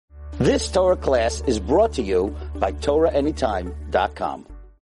This Torah class is brought to you by TorahAnytime.com.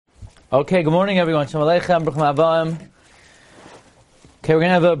 Okay, good morning everyone. Shalom Aleichem, Bruchim Haba. Okay, we're going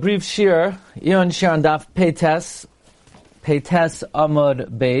to have a brief shir. Yon shir on Daf Peites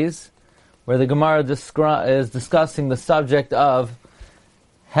Amud Beis, where the Gemara is discussing the subject of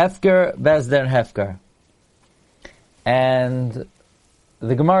Hefker, Besder, Hefker. And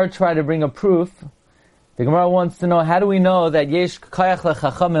the Gemara tried to bring a proof. The Gemara wants to know, how do we know that Yesh Kayach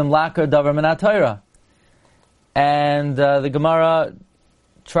Lechachamim Lakar Davar Min HaTorah? And the Gemara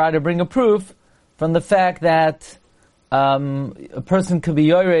tried to bring a proof from the fact that a person could be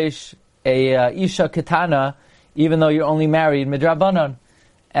Yoresh, a Isha Ketana, even though you're only married Midrabanan.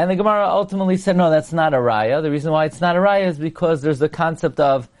 And the Gemara ultimately said, no, that's not a Raya. The reason why it's not a Raya is because there's the concept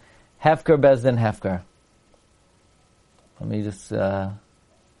of Hefker, Bezdin, Hefker. Let me just share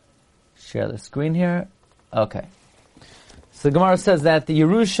the screen here. Okay. So the Gemara says that the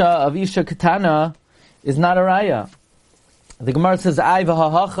Yerusha of Isha Ketana is not a Raya. The Gemara says, Ay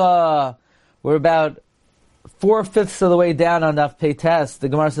v'hahacha, we're about 4/5 of the way down on Daf Peites. The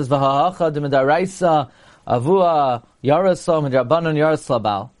Gemara says, V'hahacha d'midaraisa avua yarasa midrabanan yaras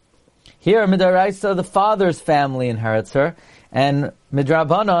labal. Here, midaraisa, the father's family inherits her, and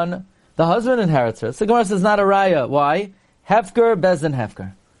midrabanan, the husband inherits her. So the Gemara says, not a Raya. Why? Hefker, Bezdin,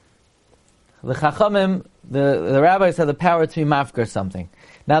 Hefker. The Chachamim, the rabbis have the power to be mafker something.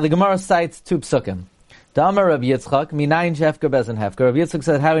 Now the Gemara cites two psukim. Damar Rabbi Yitzchak, minayin Hefker, Bezdin, Hefker. Rabbi Yitzchak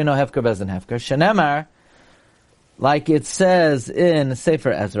said, how do we know Hefker, Bezdin, Hefker? Shenemar, like it says in Sefer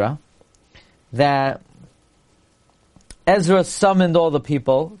Ezra, that Ezra summoned all the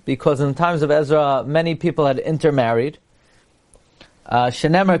people, because in the times of Ezra, many people had intermarried.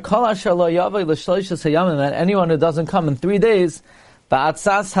 Shenemar kol asher lo yavai l'shloishes hayamim, that anyone who doesn't come in 3 days,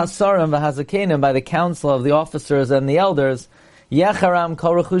 ba'atzas hasarim v'hazakenim, by the council of the officers and the elders, yecharam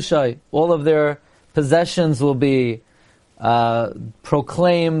kol rechushay, all of their possessions will be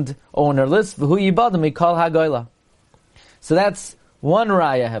proclaimed ownerless. V'hu yibadam mikol hagoyla. So that's one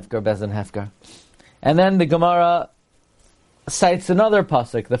Raya, Hefker, Bezdin, Hefker. And then the Gemara cites another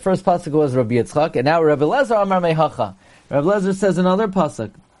pasuk. The first pasuk was Rabbi Yitzchak, and now Rabbi Lezer Amar Mehacha. Rabbi Lezer says another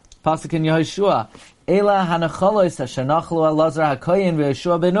pasuk in Yehoshua, Ela hanachalois asher nachlu al Lazar hakoyin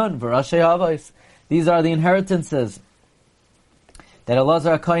v'Yeshua benun v'Rashei Havos. These are the inheritances that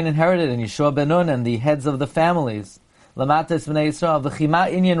Elazar HaKohen inherited, and Yeshua benun, and the heads of the families. Lamatis b'nei Yisrael v'chima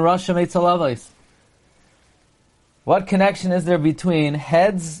inyan Rasha Meitzal Havos. What connection is there between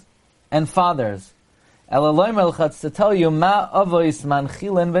heads and fathers? Elaloi melchatz, to tell you, ma avos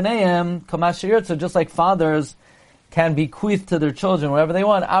manchilin b'neihem kamash yirtzu, just like fathers can bequeath to their children whatever they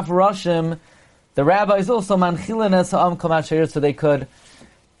want. Af rashim, the rabbis also manchilin es ha'am kamash yirtzu, they could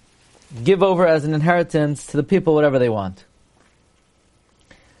give over as an inheritance to the people whatever they want.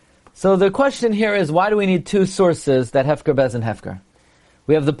 So the question here is, why do we need two sources that Hefker, Bezdin, Hefker?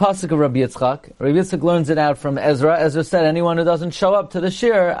 We have the pasuk of Rabbi Yitzchak. Rabbi Yitzchak learns it out from Ezra. Ezra said, anyone who doesn't show up to the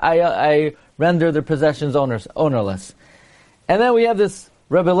shir, I render their possessions ownerless. And then we have this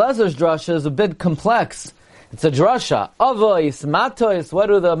Rabbi Lezer's drasha is a bit complex. It's a drasha. Avos, matos. What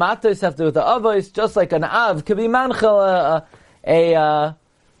do the matos have to do with the avos? Just like an av could be manchel, a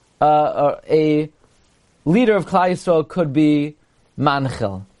leader of Klal Yisrael could be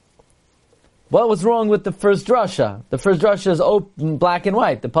manchel. What was wrong with the first drasha? The first drasha is open, black and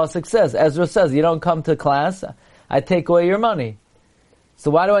white. The pasuk says, Ezra says, you don't come to class, I take away your money.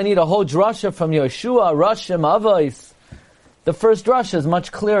 So why do I need a whole drasha from Yeshua, Rashim, Avos? The first drasha is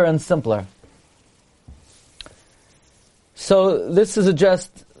much clearer and simpler. So this is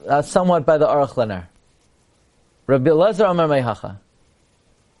addressed somewhat by the Aruch LaNer. Rabbi Elazar Amar Mehacha.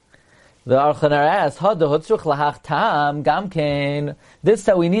 The Aruch LaNer asks, this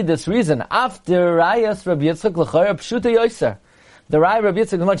that we need this reason. After Rayas Rabbi Yitzchak l'chayra pshuta yoser. The Raya Rabbi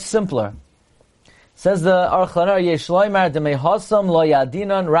Yitzchak is much simpler. Says the Aruch LaNer, yesh loymar demehosam lo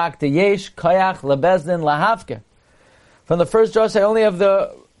yadinon rak de yesh koyach lebezdin lahafker. From the first drasha,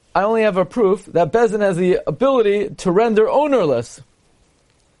 I only have a proof that Bezdin has the ability to render ownerless.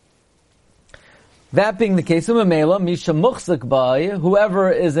 That being the case, misha muchzik by,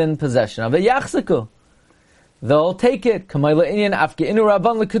 whoever is in possession of it, yachziku, they'll take it. Kamayla inyan afke inu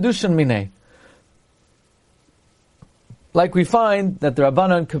rabban lekadushan minei. Like we find that the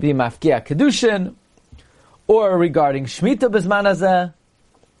rabbanon could be mafkia kedushin, or regarding shmita bizman hazeh.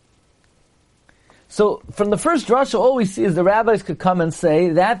 So from the first drasha, all we see is the rabbis could come and say,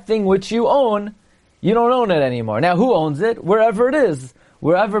 that thing which you own, you don't own it anymore. Now who owns it? Wherever it is.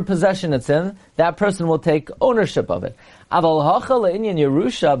 Wherever possession it's in, that person will take ownership of it. Aval hacha le'inyan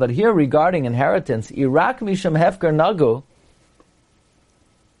Yerusha, but here regarding inheritance, Irak misham hefker nagu,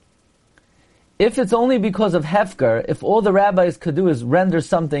 if it's only because of hefker, if all the rabbis could do is render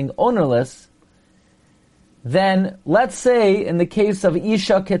something ownerless, then let's say in the case of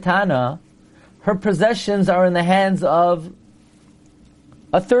Isha Ketana, her possessions are in the hands of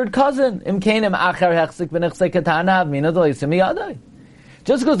a third cousin.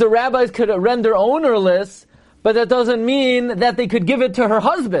 Just because the rabbis could render ownerless, but that doesn't mean that they could give it to her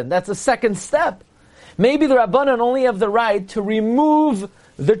husband. That's a second step. Maybe the Rabbanan only have the right to remove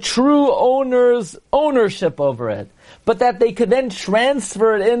the true owner's ownership over it, but that they could then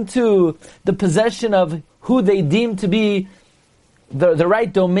transfer it into the possession of who they deem to be the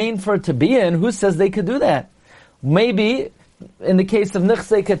right domain for it to be in. Who says they could do that? Maybe in the case of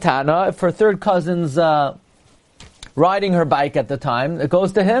Nichsei Ketana, if her third cousin's riding her bike at the time, it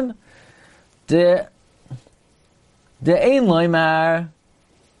goes to him. The Ein Loimar.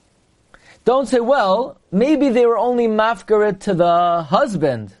 Don't say, well, maybe they were only mafkarit to the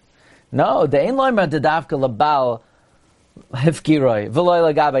husband. No, the Ein Loimar dedavka labal hefkiroi v'loy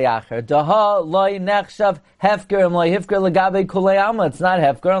lagabe yacher. Daha loy nechshav hefker and loy hefker lagabe kulei alma. It's not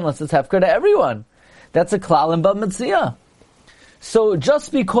hefker unless it's hefker to everyone. That's a klal in Bab Metzia. So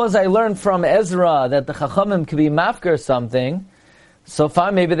just because I learned from Ezra that the Chachamim could be mafker something, so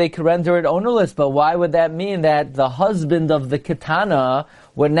fine, maybe they could render it ownerless, but why would that mean that the husband of the Ketana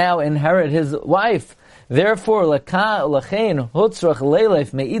would now inherit his wife? Therefore, lachein hutzrach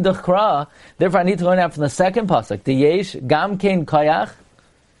leilef meidach kra. Therefore, I need to learn out from the second pasuk. The yesh gamkein koyach,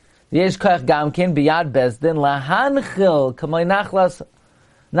 the yesh koyach gamkein biyad bezdin lahanchil kamay nachlas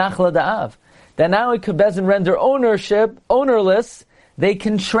nachla da'av. That now it could bezdin render ownerless. They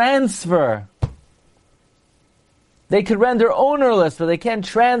can transfer. They could render ownerless, but they can't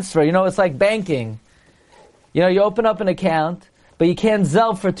transfer. It's like banking. You open up an account, but you can't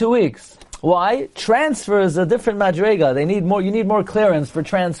zell for 2 weeks. Why? Transfer is a different madrega. You need more clearance for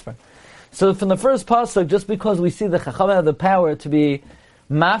transfer. So from the first pasuk, just because we see the Chachamim have the power to be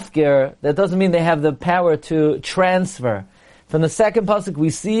mafkir, that doesn't mean they have the power to transfer. From the second pasuk, we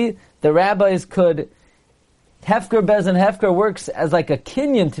see the rabbis could hefker bez, and hefker works as like a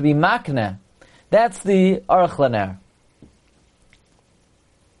kinyan to be makneh. That's the Aruch LaNer.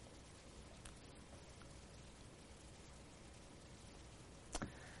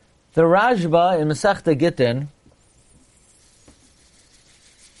 The Rashba in Masechta Gittin,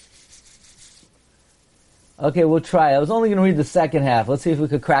 okay, we'll try. I was only going to read the second half. Let's see if we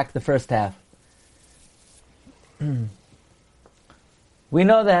could crack the first half. We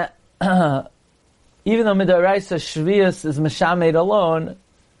know that even though Midoraisa Shvius is Meshamed alone,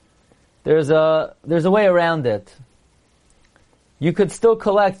 there's a way around it. You could still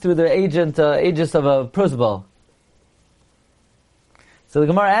collect through the aegis of a prusbal. So the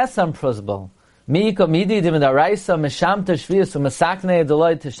Gemara asks on prusbal, Miiko midi dimidaraisa meshamta shvius u'masakne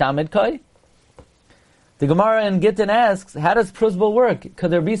deloy teshamed koi? The Gemara in Gittin asks, how does prusbal work?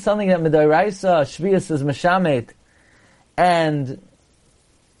 Could there be something that midaraisa shvius is meshamed, and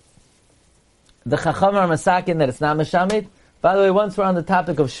the chacham are masakin that it's not meshamed? By the way, once we're on the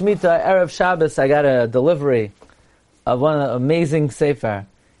topic of Shemitah, Erev Shabbos, I got a delivery of one amazing sefer.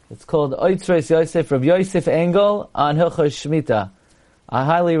 It's called Oitzreis Yosef, Rabbi Yosef Engel on Hilchos Shemitah. I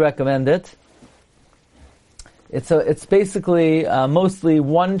highly recommend it. It's basically mostly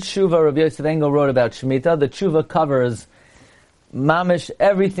one tshuva Rabbi Yosef Engel wrote about Shemitah. The tshuva covers mamish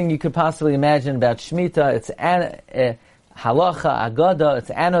everything you could possibly imagine about Shemitah. It's halacha, agada, it's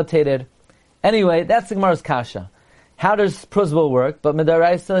annotated. Anyway, that's the Gemara's kasha. How does prusbal work? But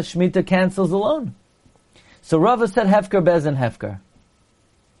midaraisa Shemitah cancels alone. So Rava said hefker bez and hefker.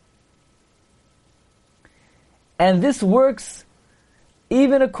 And this works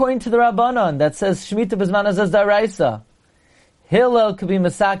even according to the Rabbanon that says Shemitah bezman azaz daraisa. Hillel could be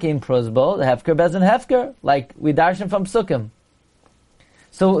masakin prusbal, hefker bez and hefker, like we darshan from Sukkim.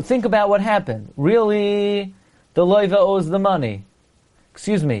 So think about what happened. Really, the loiva owes the money.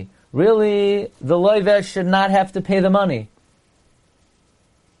 Really, the loiva should not have to pay the money.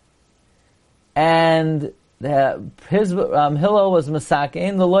 And Hillel was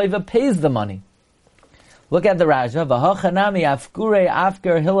masakin, the loiva pays the money. Look at the Raja. V'hochanami afkure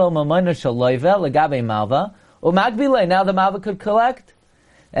afker Hillel mamoina shel loiva legabe malva umagbile. Now the malva could collect,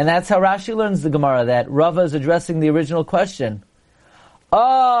 and that's how Rashi learns the Gemara. That Rava is addressing the original question.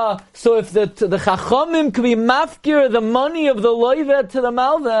 So if the Chachamim could be mafkir the money of the loiva to the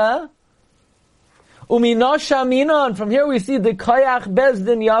malva, uminosha minon. From here we see the koyach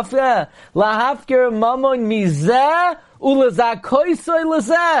bezdin yafeh lahafkir mamon mizeh ulezakoisoy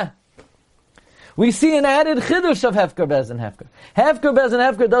lezeh. We see an added chidush of Hefker Bezin Hefker. Hefker Bezin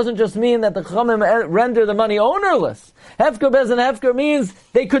Hefker doesn't just mean that the Chachamim render the money ownerless. Hefker Bezin Hefker means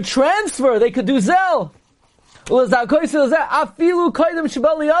they could transfer, they could do zel.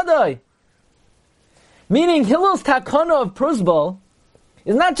 Meaning Hillel's takana of Pruzbal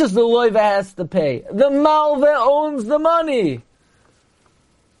is not just the loiva has to pay. The malva owns the money.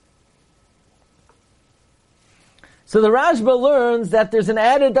 So the Rashba learns that there's an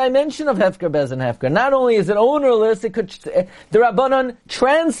added dimension of Hefker Bezin Hefker. Not only is it ownerless, it could the Rabbanan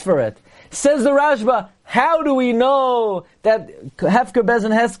transfer it. Says the Rashba, how do we know that Hefker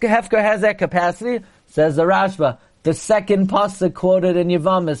Bezin Hefker has that capacity? Says the Rashba, the second pasuk quoted in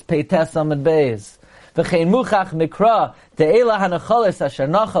Yevamos, Peites Amud Beis. V'chein muchach mikra de'ela hanachalis asher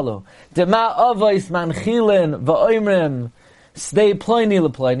nachalu dema avos manchilin v'oimrim stay ploini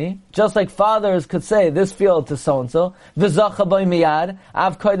leploini, just like fathers could say this field to so and so. V'zacha by miyad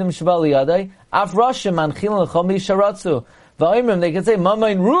av koydem shval yadai av rashim manchilin l'chomi sharatzu v'oimrim. They could say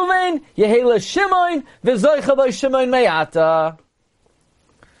mamayin Ruvain yehela Shimon v'zoicha by Shimon meyata.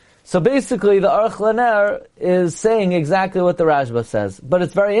 So basically, the Aruch Laner is saying exactly what the Rashba says, but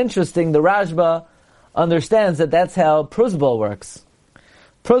it's very interesting. The Rashba understands that that's how Pruzbal works.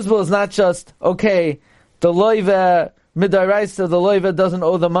 Pruzbal is not just okay. The loiva midaraisa, the loiva doesn't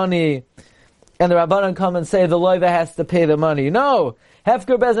owe the money, and the Rabbanan come and say the loiva has to pay the money. No,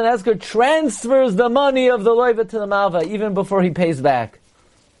 Hefker Bezin Hefker transfers the money of the loiva to the malva even before he pays back.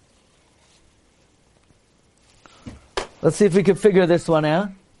 Let's see if we can figure this one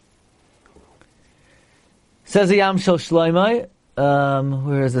out. Says the Yam Shel Shloimei.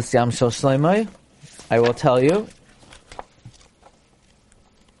 Where is this Yam Shel Shloimei? I will tell you.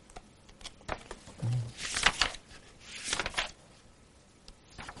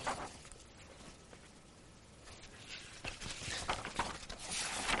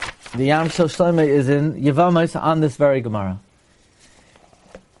 The Yam Shel Shloimei is in Yevamos on this very Gemara.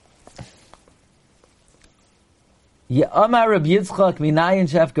 Amar Reb Yitzchak minayin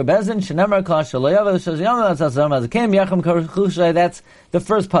shefker bezin shenemar kol shaloyav shaziyam atzazam azakim yacham karchushay. That's the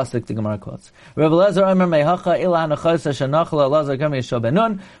first pasuk the Gemara quotes. Reb Elazar Amar mehacha ilah nachos shenachal Elazar kam yisho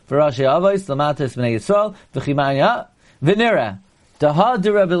benun v'rashi avos lamatis bnei Yisrael v'chimanya v'nira daha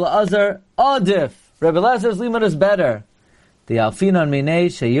de Reb Elazar adif. Reb Elazar's limud is better. The alfinon minei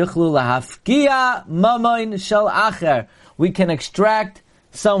sheyichlu lahafkia mamayin shel acher. We can extract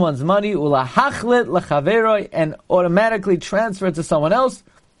someone's money, ulahachlit lachaveroi, and automatically transfer it to someone else.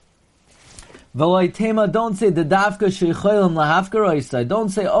 V'loitema, don't say the davka sheicholim lahafkaroisai. Don't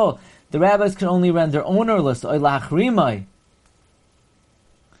say, oh, the rabbis can only render ownerless or lachrimai.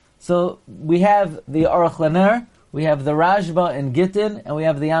 So we have the Aruch Laner, we have the Rashba and Gittin, and we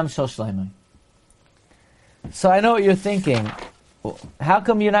have the Yam Shel Shloimei. So I know what you're thinking. How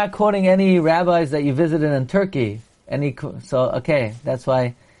come you're not quoting any rabbis that you visited in Turkey? Okay, that's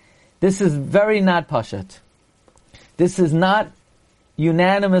why this is very not Pashat. This is not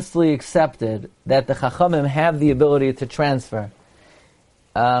unanimously accepted that the Chachamim have the ability to transfer.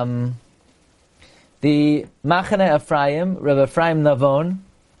 The Machane Ephraim, Rabbi Ephraim Navon,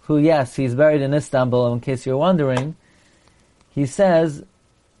 who, yes, he's buried in Istanbul, in case you're wondering, he says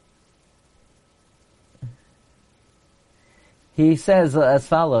as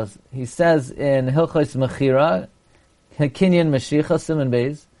follows. He says in Hilchos Mechira, Kinyan Mashiach Siman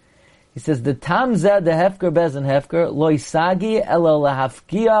Beis, he says the tam zeh the hefker bezin hefker lo isagi elo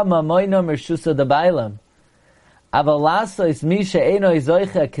lahafkia mamoino mershusa de bailam avalasa is mi she'eno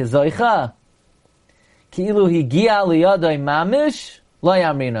izoicha kezoicha ki'ilu higia liyadoi mamish lo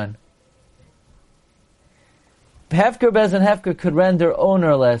yamrinon. Hefker bezin hefker could render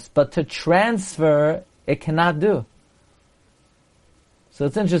ownerless, but to transfer it cannot do. So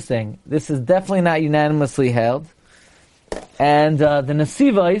it's interesting. This is definitely not unanimously held. And the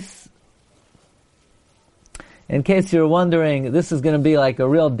Nesivos, in case you're wondering, this is going to be like a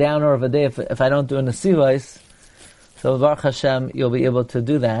real downer of a day if I don't do a Nesivos. So Baruch Hashem, you'll be able to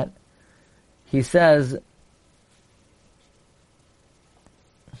do that. He says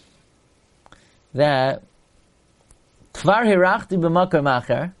that Kvar hirachti b'makar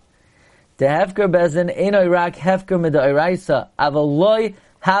macher the hefker bezin eino rak hefker midairaisa avaloi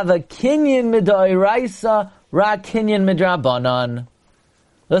have a kinyan midairaisa rak kinyan midrabanan.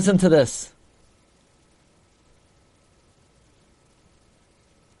 Listen to this.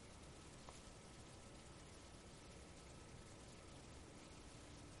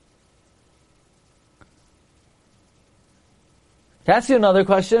 Can I ask you another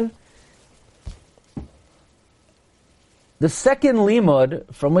question? The second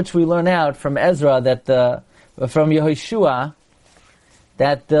limud from which we learn out from Ezra from Yehoshua,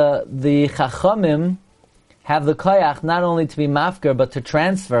 that the Chachamim have the koyach not only to be mafker but to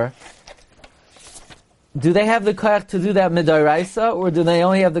transfer. Do they have the koyach to do that midoraisa, or do they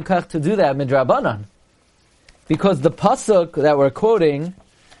only have the koyach to do that midrabanan? Because the pasuk that we're quoting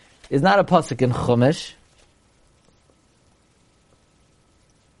is not a pasuk in Chumash.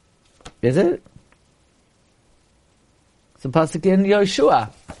 Is it? It's a pasuk in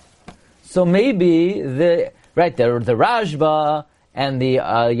Yoshua. So maybe the Rashba and the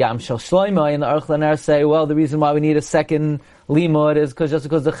Yam Shel Shlomo and the Aruch LaNer say, well, the reason why we need a second limud is just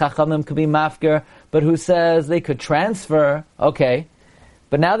because the Chachamim could be mafker, but who says they could transfer? Okay.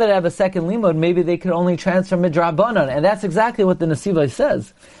 But now that I have a second limud, maybe they could only transfer midrabanan. And that's exactly what the Nesiva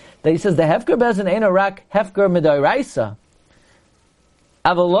says. That he says, the Hefker Bezin Eino Rak Hefker Midoraisa.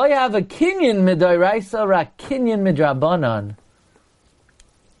 Avaloy have a kinyan midoraisa rak kinyan midrabanan.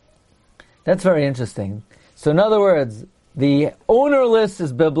 That's very interesting. So in other words, the ownerless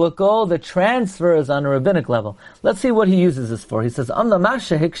is biblical, the transfer is on a rabbinic level. Let's see what he uses this for. He says, Am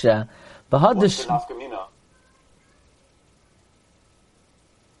lamasha hiksha, bahadish.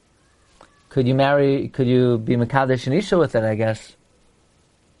 Could you be Mekadesh and Isha with it, I guess?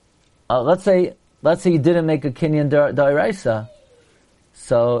 Let's say you didn't make a kinyan da'iraisa.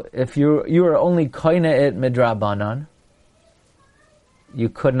 So if you were only koine it midrabanan,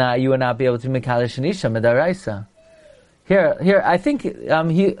 you would not be able to Mekadesh and Isha midaraisa. Here, I think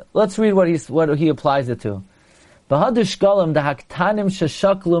let's read what he applies it to. V'hadu shkolim dahaktanim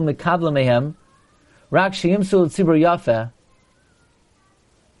sheshaklu mekabla mehem rak sheyimsu l'tzibur yafeh.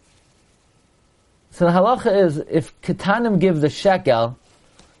 So the halacha is, if ketanim give the shekel,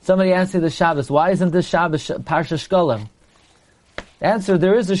 somebody answered the Shabbos, why isn't this Shabbos parsha shkolim? The answer,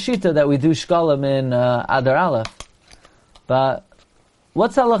 there is a shita that we do shkolim in Adar Aleph, but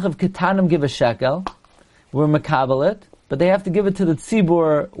what's the halacha if ketanim give a shekel? We're makabel it, but they have to give it to the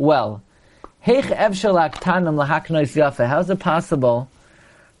tzibur well. Heich evshel ketanim lahaknois yafeh. How is it possible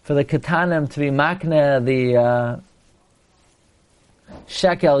for the ketanim to be makne the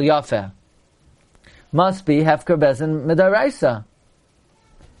shekel yafeh? Must be hefker bezin midaraisa.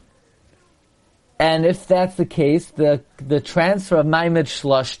 And if that's the case, the transfer of Maimid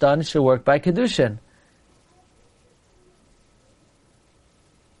Shloshtan should work by Kedushin.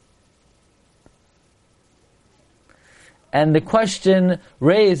 And the question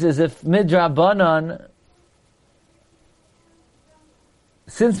raised is if Midrabanan,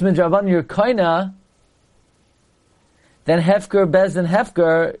 since Midrabanan you're koina, then Hefker, Bezin,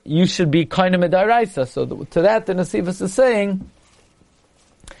 Hefker, you should be koina Midaraisa. So to that, the Nesivos is saying,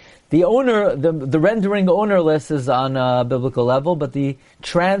 the owner, the rendering ownerless is on a biblical level, but the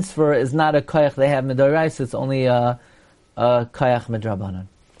transfer is not a koyach they have midorais, it's only a koyach midrabanan.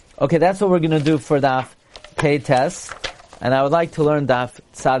 Okay, that's what we're going to do for Daf Pei Tes, and I would like to learn Daf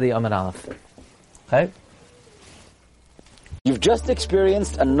Tzadi Amud Aleph. Okay? You've just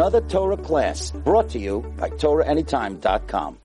experienced another Torah class brought to you by TorahAnytime.com.